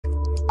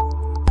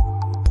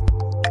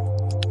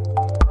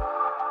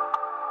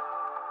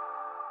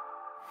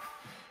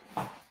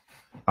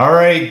All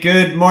right.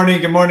 Good morning.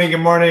 Good morning. Good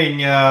morning,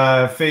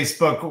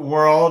 Facebook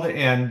world,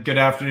 and good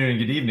afternoon and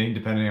good evening,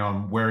 depending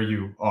on where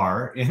you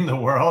are in the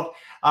world.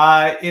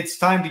 It's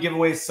time to give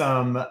away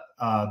some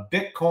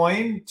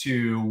Bitcoin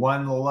to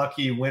one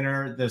lucky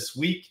winner this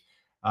week.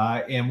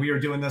 And we are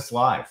doing this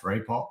live,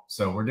 right, Paul?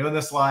 So we're doing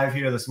this live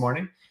here this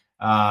morning.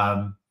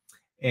 And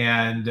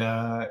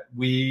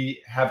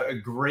we have a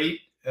great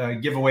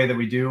giveaway that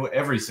we do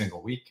every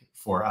single week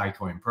for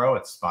iCoinPro.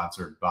 It's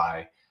sponsored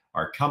by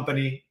our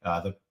company,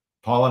 the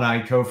Paul and I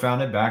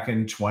co-founded back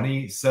in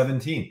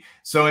 2017.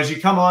 So as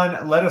you come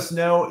on, let us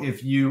know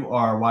if you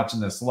are watching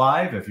this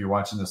live, if you're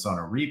watching this on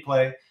a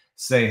replay,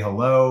 say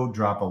hello,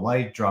 drop a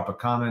like, drop a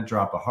comment,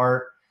 drop a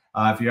heart.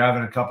 If you're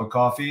having a cup of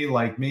coffee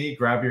like me,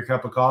 grab your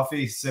cup of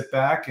coffee, sit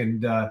back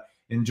and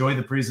enjoy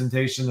the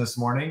presentation this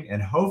morning.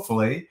 And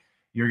hopefully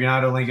you're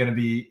not only going to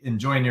be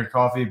enjoying your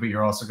coffee, but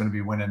you're also going to be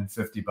winning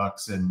 50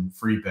 bucks in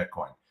free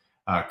Bitcoin,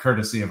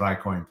 courtesy of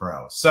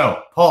iCoinPro.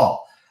 So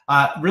Paul,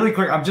 really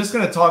quick, I'm just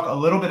going to talk a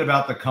little bit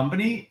about the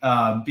company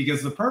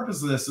because the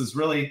purpose of this is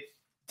really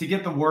to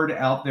get the word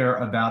out there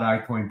about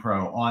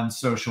iCoinPro on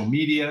social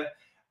media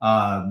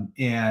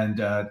and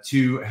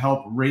to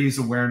help raise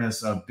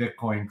awareness of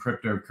Bitcoin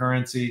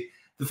cryptocurrency.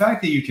 The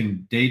fact that you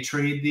can day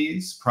trade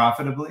these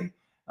profitably,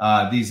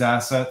 these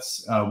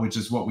assets, which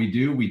is what we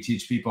do. We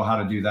teach people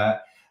how to do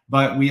that.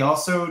 But we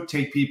also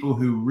take people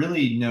who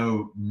really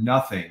know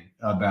nothing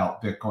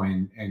about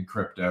Bitcoin and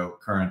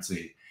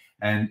cryptocurrency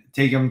and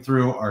take them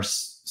through our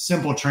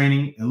simple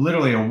training,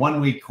 literally a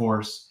 1-week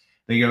course.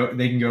 They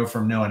can go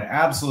from knowing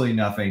absolutely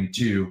nothing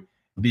to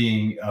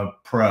being a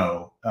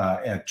pro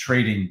at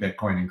trading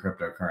Bitcoin and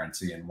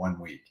cryptocurrency in 1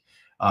 week,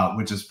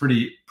 which is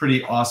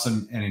pretty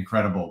awesome and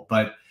incredible.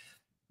 But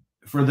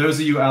for those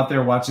of you out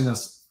there watching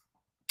this,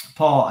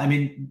 Paul, I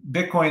mean,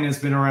 Bitcoin has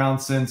been around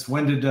since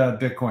when did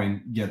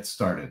Bitcoin get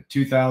started?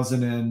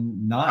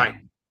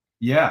 2009.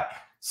 Yeah.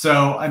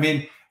 So, I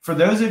mean, for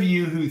those of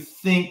you who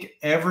think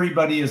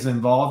everybody is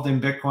involved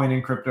in Bitcoin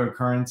and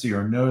cryptocurrency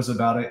or knows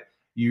about it,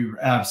 you're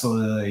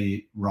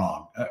absolutely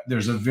wrong.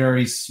 There's a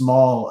very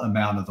small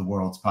amount of the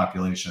world's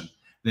population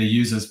that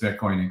uses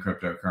Bitcoin and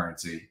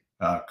cryptocurrency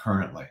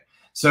currently.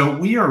 So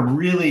we are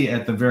really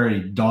at the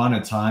very dawn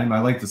of time. I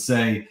like to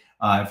say,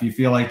 if you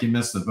feel like you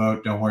missed the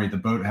boat, don't worry, the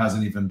boat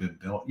hasn't even been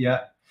built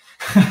yet.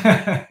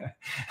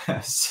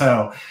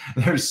 So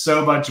there's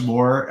so much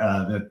more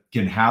that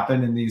can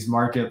happen in these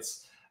markets.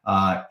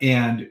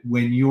 And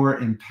when you're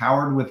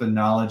empowered with the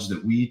knowledge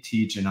that we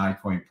teach in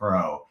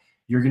iCoinPro,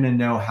 you're going to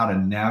know how to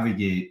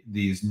navigate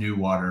these new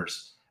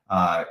waters,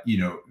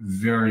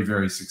 very,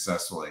 very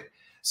successfully.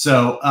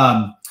 So,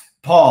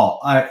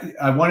 Paul,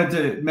 I wanted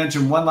to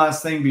mention one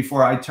last thing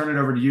before I turn it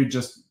over to you,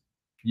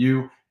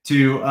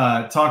 to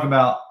talk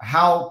about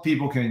how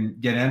people can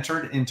get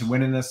entered into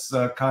winning this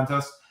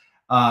contest.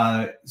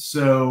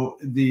 So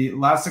the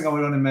last thing I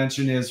want to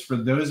mention is for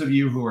those of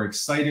you who are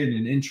excited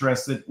and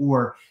interested,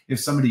 or if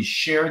somebody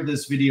shared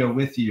this video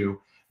with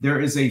you, there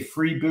is a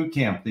free boot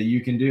camp that you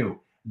can do.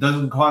 It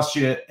doesn't cost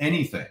you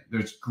anything.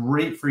 There's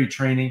great free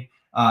training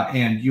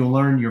and you'll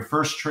learn your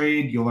first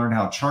trade. You'll learn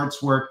how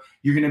charts work.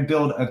 You're going to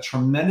build a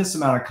tremendous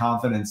amount of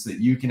confidence that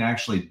you can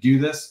actually do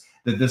this,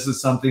 that this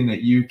is something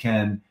that you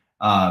can,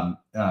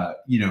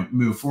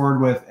 move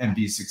forward with and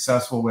be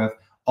successful with,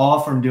 all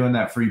from doing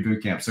that free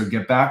boot camp. So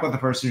get back with the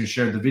person who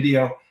shared the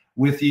video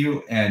with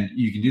you, and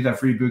you can do that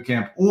free boot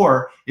camp.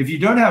 Or if you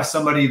don't have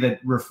somebody that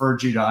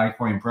referred you to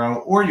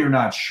iCoinPro, or you're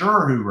not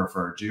sure who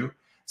referred you,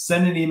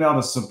 send an email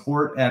to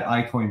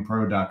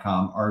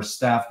support@icoinpro.com. Our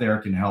staff there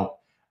can help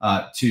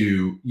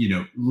to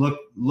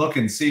look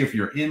and see if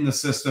you're in the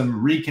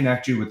system,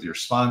 reconnect you with your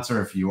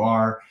sponsor if you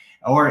are,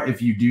 or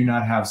if you do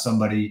not have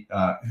somebody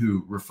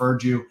who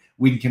referred you,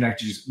 we can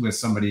connect you with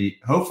somebody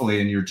hopefully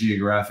in your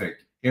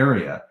geographic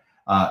area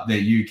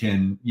that you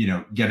can,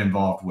 get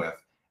involved with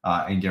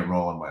and get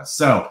rolling with.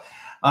 So,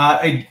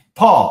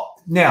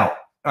 Paul, now,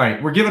 all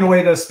right, we're giving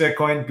away this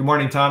Bitcoin. Good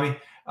morning, Tommy.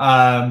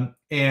 Again,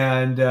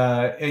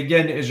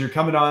 as you're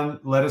coming on,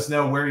 let us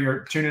know where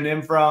you're tuning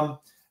in from.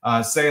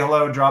 Say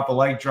hello, drop a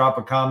like, drop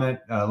a comment.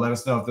 Let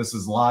us know if this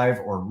is live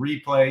or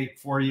replay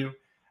for you.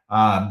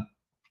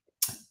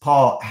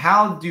 Paul,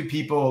 how do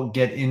people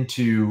get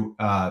into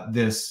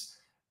this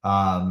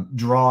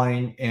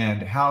drawing,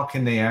 and how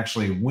can they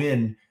actually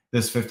win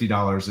this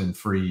 $50 in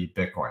free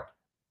Bitcoin?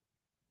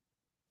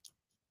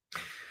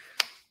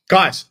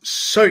 Guys,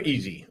 so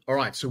easy. All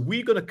right, so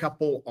we've got a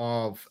couple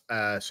of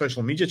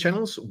social media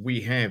channels. We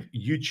have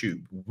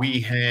YouTube,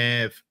 we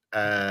have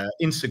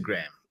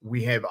Instagram,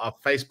 we have our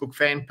Facebook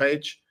fan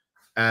page,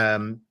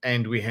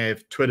 and we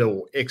have Twitter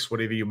or X,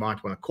 whatever you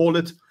might want to call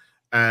it.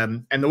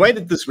 And the way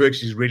that this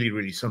works is really,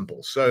 really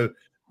simple. So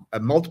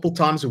multiple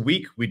times a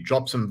week, we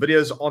drop some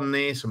videos on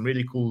there, some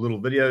really cool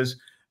little videos.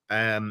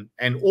 And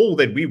all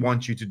that we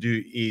want you to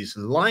do is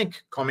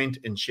like, comment,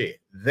 and share.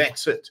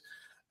 That's it.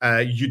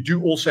 You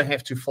do also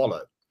have to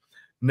follow.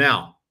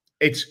 Now,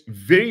 it's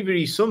very,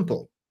 very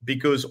simple,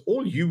 because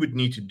all you would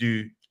need to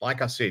do,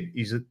 like I said,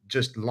 is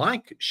just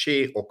like,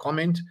 share, or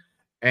comment.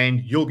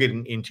 and you'll get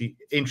an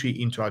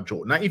entry into our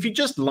draw. Now, if you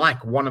just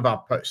like one of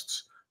our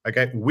posts,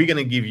 okay, we're going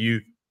to give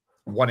you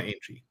one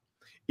entry.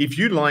 If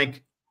you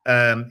like,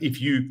 if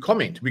you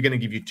comment, we're going to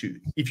give you 2.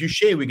 If you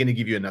share, we're going to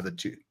give you another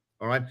 2.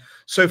 All right.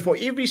 So for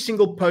every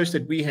single post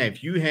that we have,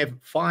 you have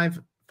five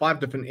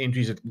different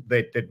entries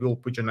that will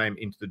put your name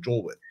into the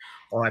draw with.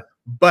 All right.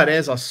 But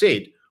as I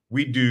said,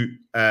 we do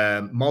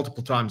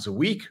multiple times a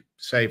week,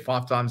 say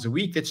 5 times a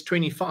week. That's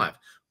 25.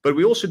 But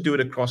we also do it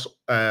across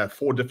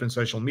 4 different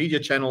social media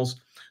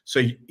channels.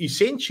 So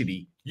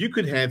essentially, you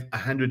could have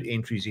 100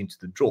 entries into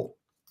the draw.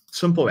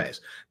 Simple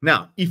as.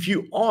 Now, if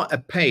you are a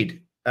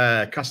paid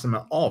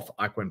customer of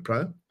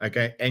iCoinPro,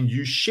 okay, and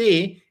you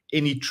share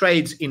any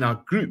trades in our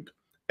group,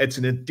 it's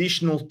an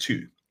additional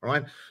 2. All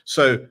right.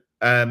 So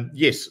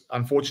yes,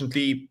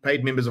 unfortunately,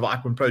 paid members of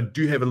iCoinPro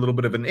do have a little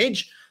bit of an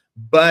edge,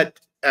 but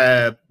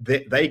they're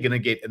going to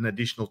get an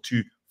additional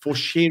 2 for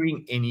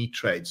sharing any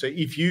trade. So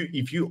if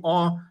you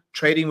are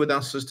trading with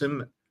our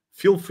system,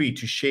 feel free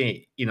to share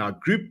in our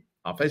group,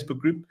 our Facebook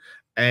group,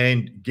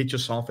 and get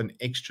yourself an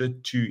extra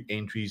 2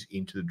 entries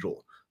into the draw.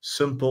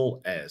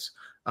 Simple as.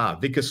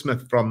 Vicar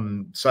Smith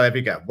from South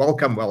Africa.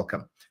 Welcome.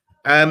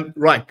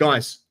 Right,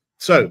 guys.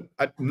 So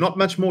not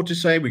much more to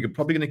say. We're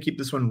probably going to keep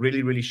this one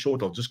really, really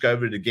short. I'll just go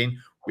over it again.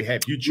 We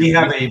have YouTube. We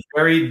have a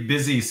very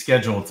busy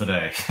schedule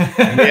today.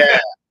 Yeah.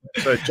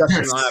 So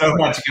Justin, there's so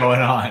much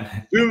going on.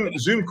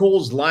 Zoom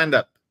calls lined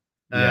up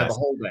the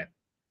whole day.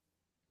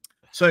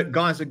 So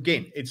guys,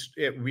 again,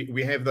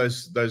 we have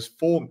those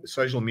 4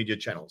 social media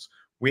channels.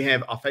 We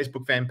have our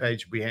Facebook fan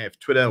page, we have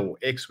Twitter or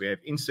X, we have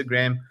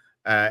Instagram,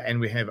 and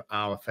we have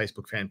our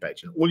Facebook fan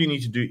page. And all you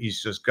need to do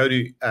is just go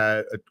to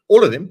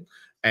all of them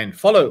and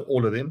follow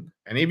all of them.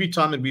 And every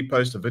time that we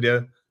post a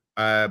video,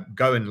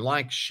 go and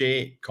like,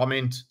 share,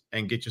 comment,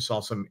 and get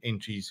yourself some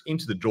entries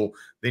into the draw.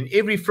 Then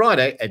every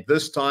Friday at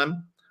this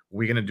time,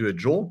 we're going to do a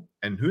draw.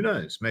 And who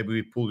knows, maybe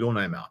we pull your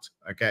name out.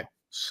 Okay.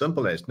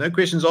 Simple as. No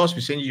questions asked.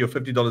 We send you your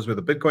 $50 worth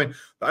of Bitcoin.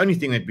 The only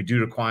thing that we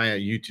do require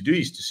you to do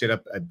is to set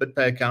up a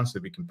BitPay account so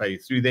that we can pay you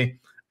through there.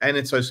 And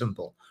it's so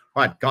simple.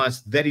 All right,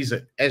 guys, that is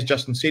it. As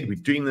Justin said, we're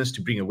doing this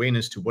to bring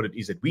awareness to what it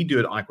is that we do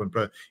at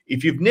iCoinPro.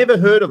 If you've never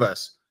heard of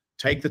us,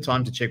 take the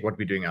time to check what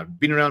we're doing out. We've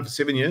been around for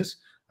 7 years,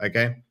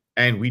 okay?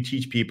 And we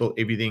teach people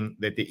everything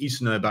that there is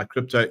to know about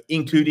crypto,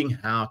 including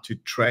how to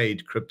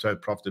trade crypto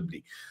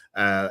profitably.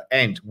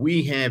 And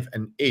we have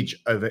an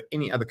edge over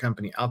any other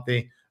company out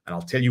there. And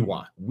I'll tell you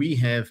why. We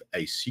have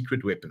a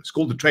secret weapon. It's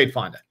called the Trade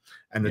Finder.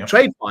 And the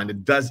Trade Finder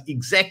does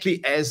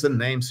exactly as the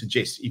name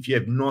suggests. If you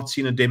have not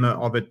seen a demo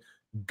of it,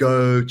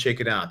 go check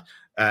it out.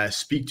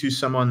 Speak to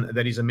someone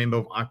that is a member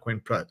of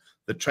iCoinPro.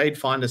 The Trade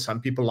Finder, some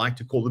people like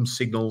to call them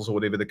signals or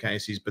whatever the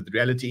case is. But the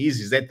reality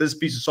is that this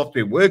piece of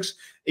software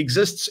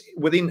exists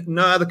within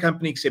no other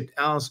company except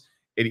ours.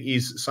 It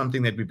is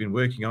something that we've been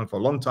working on for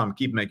a long time.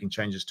 Keep making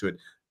changes to it.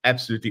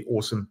 Absolutely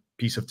awesome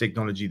piece of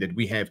technology that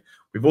we have.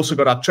 We've also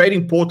got our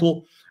trading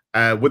portal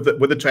with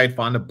the Trade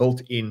Finder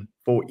built in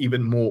for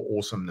even more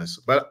awesomeness.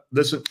 But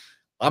listen,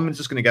 I'm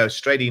just going to go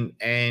straight in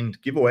and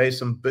give away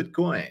some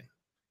Bitcoin.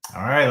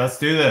 All right, let's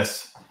do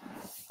this.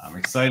 I'm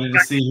excited to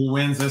see who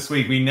wins this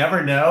week. We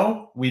never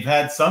know. We've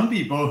had some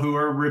people who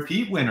are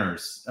repeat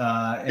winners.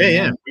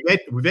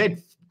 We've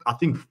had, I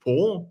think,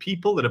 4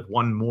 people that have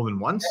won more than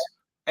once.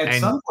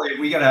 At some point,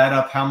 we got to add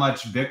up how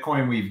much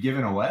Bitcoin we've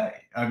given away.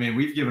 I mean,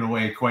 we've given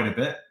away quite a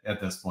bit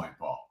at this point,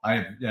 Paul.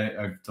 I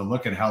have to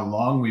look at how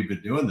long we've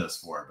been doing this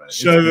for. But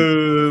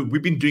so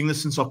we've been doing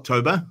this since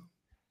October.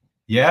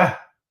 Yeah.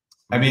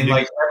 I mean,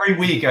 like every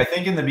week, I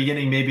think in the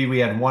beginning, maybe we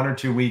had 1 or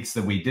 2 weeks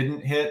that we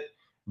didn't hit.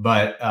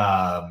 But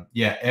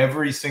yeah,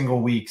 every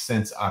single week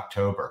since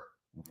October.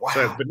 Wow.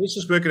 So, but let's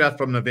just work it out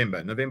from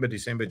November,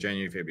 December,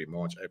 January, February,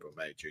 March, April,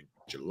 May, June,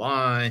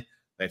 July.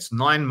 That's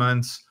 9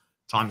 months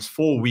times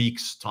 4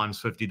 weeks times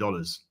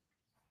 $50.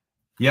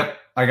 Yep.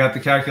 I got the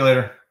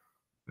calculator.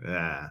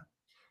 Yeah.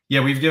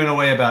 Yeah. We've given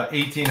away about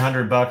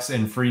 $1,800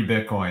 in free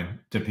Bitcoin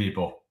to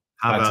people.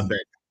 How about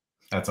that?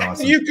 That's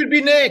awesome. You could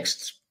be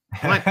next.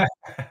 Right?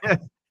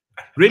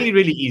 Really,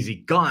 really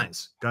easy.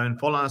 Guys, go and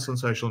follow us on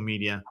social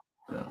media.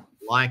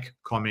 Like,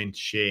 comment,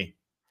 share.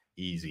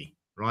 Easy.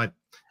 Right?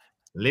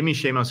 Let me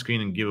share my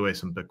screen and give away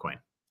some Bitcoin.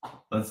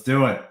 Let's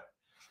do it.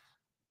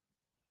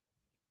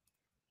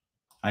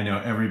 I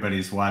know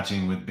everybody's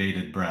watching with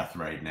bated breath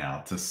right now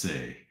to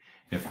see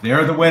if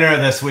they're the winner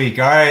this week.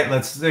 All right,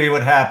 let's see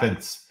what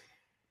happens.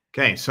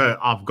 Okay, so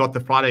I've got the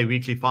Friday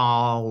weekly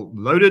file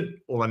loaded.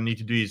 All I need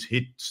to do is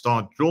hit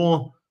start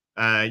draw.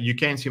 You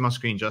can see my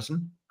screen,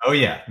 Justin. Oh,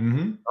 yeah.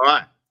 Mm-hmm. All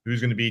right.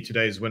 Who's going to be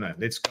today's winner?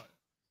 Let's go.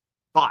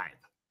 5,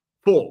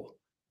 4,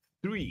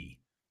 3,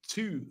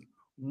 2,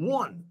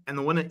 1. And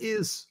the winner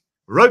is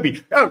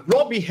Robbie. Oh,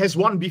 Robbie has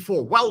won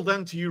before. Well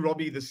done to you,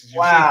 Robbie. This is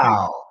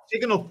your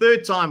second or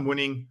third time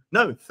winning.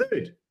 No,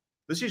 third.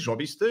 This is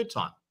Robbie's third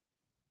time.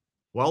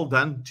 Well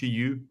done to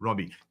you,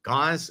 Robbie.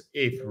 Guys,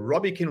 if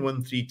Robbie can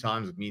win 3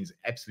 times, it means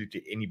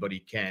absolutely anybody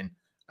can.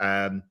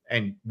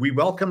 And we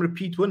welcome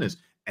repeat winners.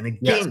 And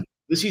again,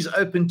 this is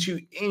open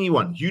to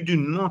anyone. You do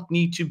not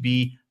need to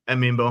be a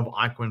member of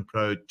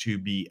iCoinPro to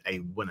be a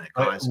winner,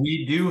 guys.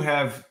 We do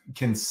have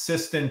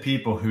consistent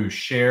people who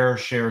share.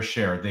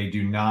 They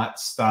do not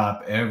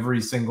stop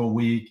every single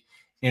week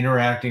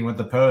interacting with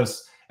the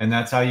posts. And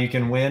that's how you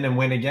can win and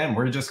win again.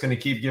 We're just going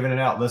to keep giving it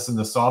out. Listen,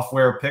 the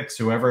software picks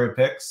whoever it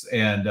picks.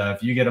 And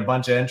if you get a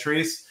bunch of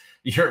entries,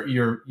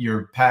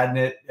 you're padding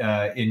it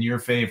in your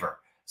favor.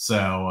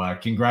 So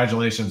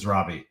congratulations,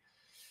 Robbie.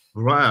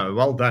 Wow,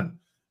 well done.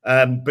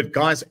 But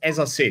guys, as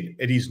I said,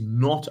 it is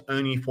not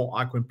only for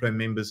iCoinPro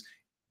members.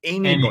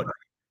 Anybody.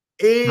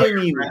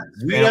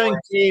 We don't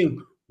care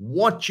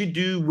what you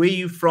do, where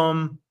you're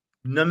from,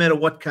 no matter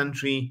what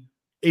country.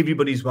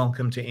 Everybody's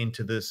welcome to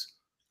enter this.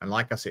 And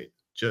like I said,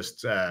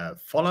 just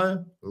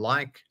follow,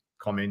 like,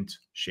 comment,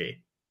 share.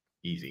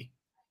 Easy.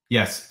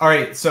 Yes. All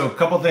right. So a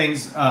couple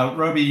things.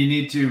 Roby, you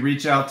need to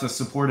reach out to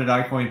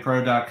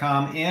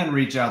support@iCoinPro.com and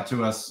reach out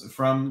to us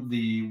from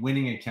the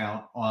winning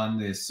account on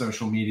the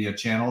social media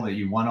channel that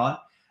you won on.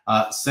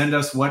 Send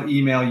us what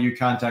email you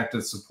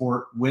contacted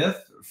support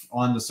with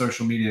on the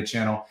social media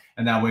channel,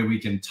 and that way we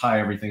can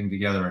tie everything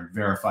together and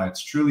verify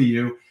it's truly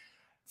you.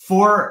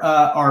 For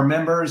our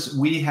members,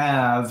 we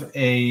have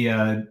a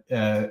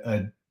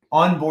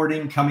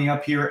onboarding coming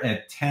up here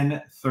at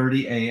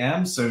 10:30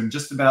 a.m. So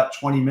just about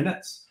 20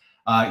 minutes.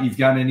 You've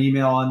got an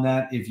email on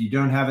that. If you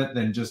don't have it,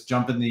 then just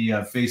jump in the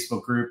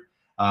Facebook group.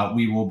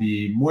 We will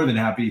be more than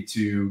happy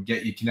to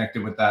get you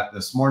connected with that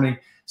this morning.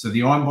 So the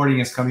onboarding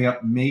is coming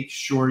up. Make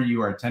sure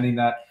you are attending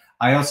that.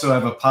 I also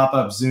have a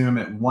pop-up Zoom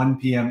at 1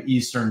 p.m.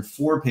 Eastern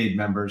for paid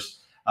members.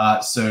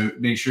 So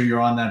make sure you're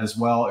on that as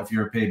well if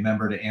you're a paid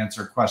member, to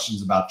answer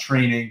questions about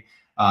training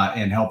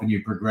and helping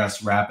you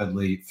progress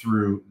rapidly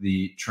through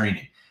the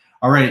training.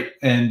 All right.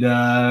 And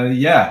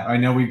yeah, I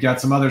know we've got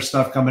some other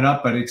stuff coming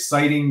up, but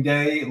exciting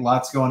day.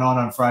 Lots going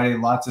on Friday.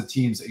 Lots of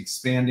teams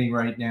expanding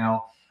right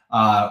now.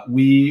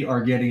 We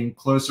are getting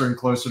closer and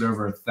closer to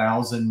over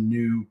 1,000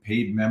 new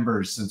paid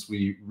members since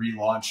we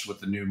relaunched with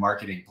the new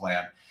marketing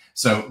plan.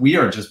 So we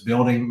are just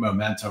building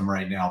momentum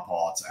right now,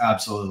 Paul. It's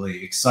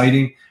absolutely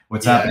exciting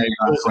what's happening.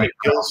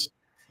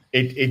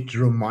 It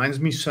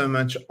reminds me so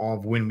much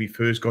of when we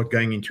first got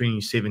going in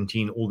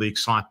 2017, all the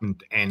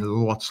excitement and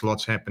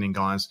lots happening,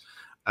 guys.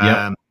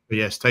 But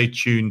yeah, stay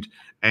tuned.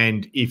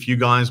 And if you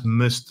guys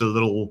missed the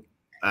little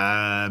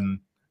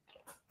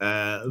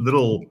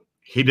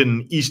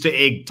hidden Easter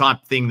egg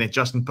type thing that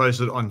Justin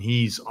posted on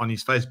his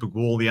Facebook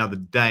wall the other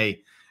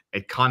day,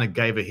 it kind of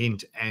gave a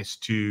hint as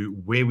to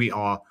where we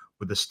are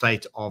with the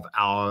state of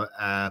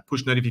our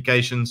push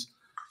notifications.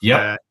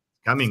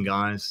 Coming,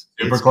 guys.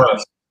 Super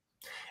close.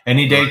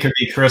 Any day could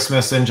be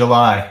Christmas in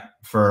July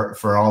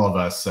for all of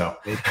us. So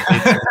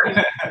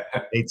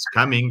it's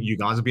coming. You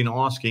guys have been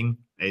asking.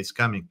 It's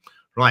coming.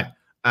 Right.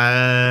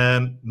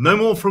 No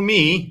more from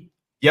me.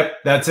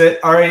 Yep, that's it.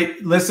 All right.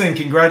 Listen,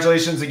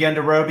 congratulations again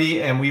to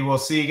Roby, and we will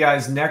see you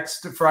guys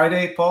next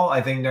Friday, Paul. I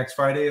think next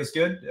Friday is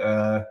good.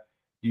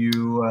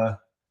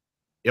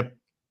 Yep.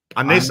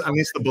 Unless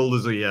the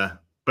builders are here.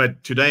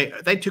 But today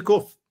they took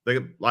off.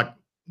 They're not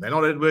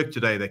at work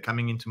today. They're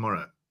coming in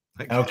tomorrow.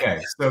 Okay.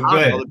 So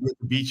good. I'll be at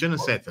the beach on a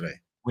Saturday.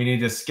 We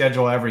need to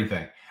schedule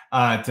everything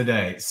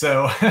today.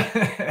 So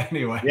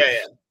anyway.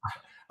 Yeah.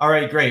 All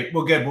right, great.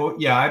 Well, good. Well,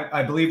 yeah,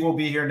 I believe we'll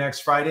be here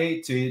next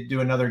Friday to do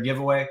another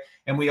giveaway.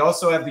 And we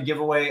also have the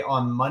giveaway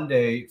on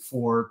Monday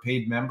for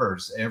paid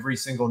members. Every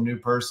single new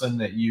person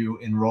that you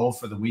enroll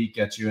for the week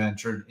gets you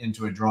entered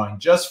into a drawing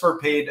just for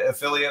paid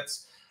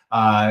affiliates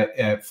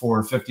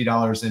for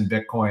 $50 in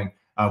Bitcoin.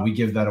 We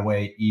give that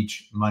away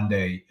each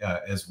Monday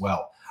as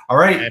well. All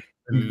right.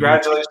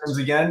 Congratulations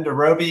again to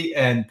Roby,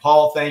 and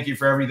Paul. Thank you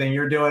for everything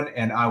you're doing,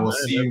 and I will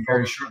see you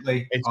very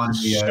shortly.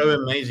 It's so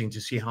amazing to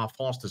see how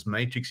fast this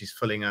matrix is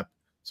filling up.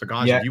 So,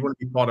 guys, if you want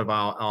to be part of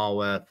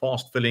our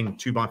fast filling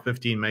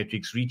 2x15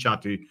 matrix, reach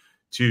out to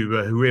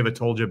whoever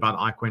told you about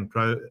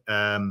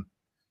iCoinPro.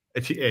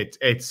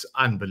 It's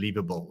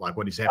unbelievable, like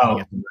what is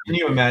happening. Can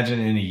you imagine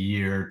in a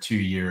year, 2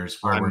 years,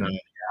 where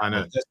I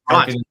know. This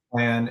marketing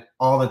plan,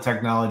 all the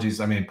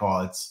technologies. I mean,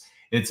 Paul,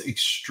 it's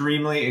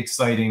extremely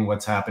exciting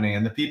what's happening,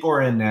 and the people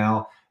are in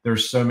now.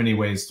 There's so many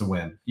ways to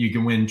win. You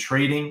can win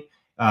trading.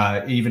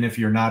 Even if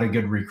you're not a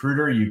good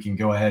recruiter, you can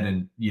go ahead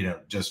and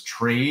just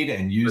trade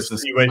and use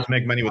this way to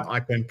make money with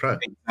iCoinPro.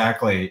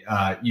 Exactly.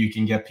 You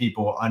can get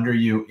people under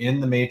you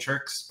in the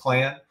matrix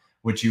plan,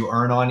 which you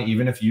earn on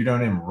even if you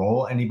don't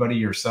enroll anybody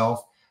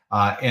yourself,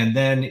 and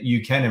then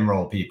you can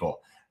enroll people.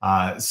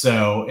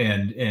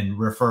 And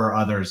refer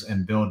others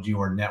and build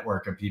your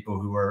network of people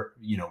who are,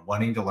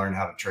 wanting to learn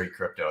how to trade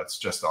crypto. It's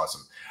just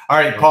awesome. All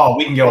right, Paul,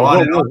 we can go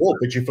on.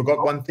 But you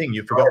forgot one thing.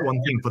 For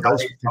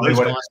those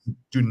guys who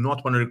do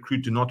not want to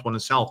recruit, do not want to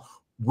sell,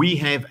 we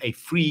have a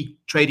free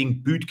trading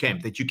boot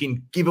camp that you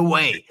can give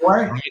away.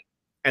 Right?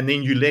 And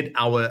then you let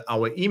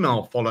our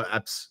email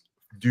follow-ups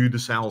do the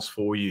sales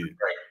for you.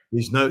 Right.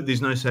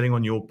 There's no selling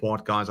on your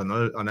part, guys. I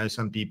know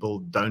some people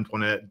don't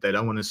want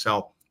to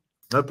sell.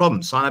 No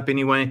problem. Sign up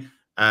anyway.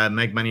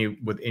 Make money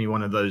with any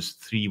one of those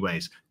 3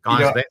 ways.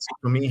 Guys, that's it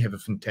for me. Have a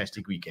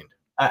fantastic weekend.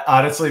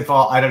 Honestly,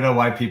 Paul, I don't know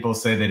why people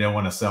say they don't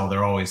want to sell.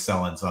 They're always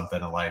selling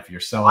something in life.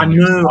 You're I selling.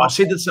 know. I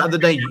said this the other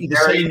day. You either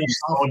Married, selling you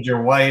yourself. sold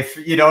your wife.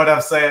 You know what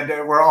I'm saying?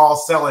 We're all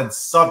selling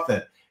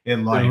something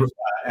in life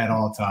at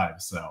all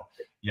times. So,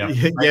 yeah.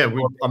 Yeah,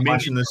 I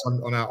mentioned this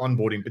on our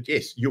onboarding, but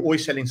yes, you're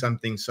always selling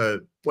something. So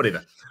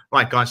whatever.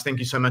 Right, guys, thank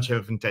you so much.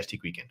 Have a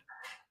fantastic weekend.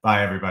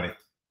 Bye, everybody.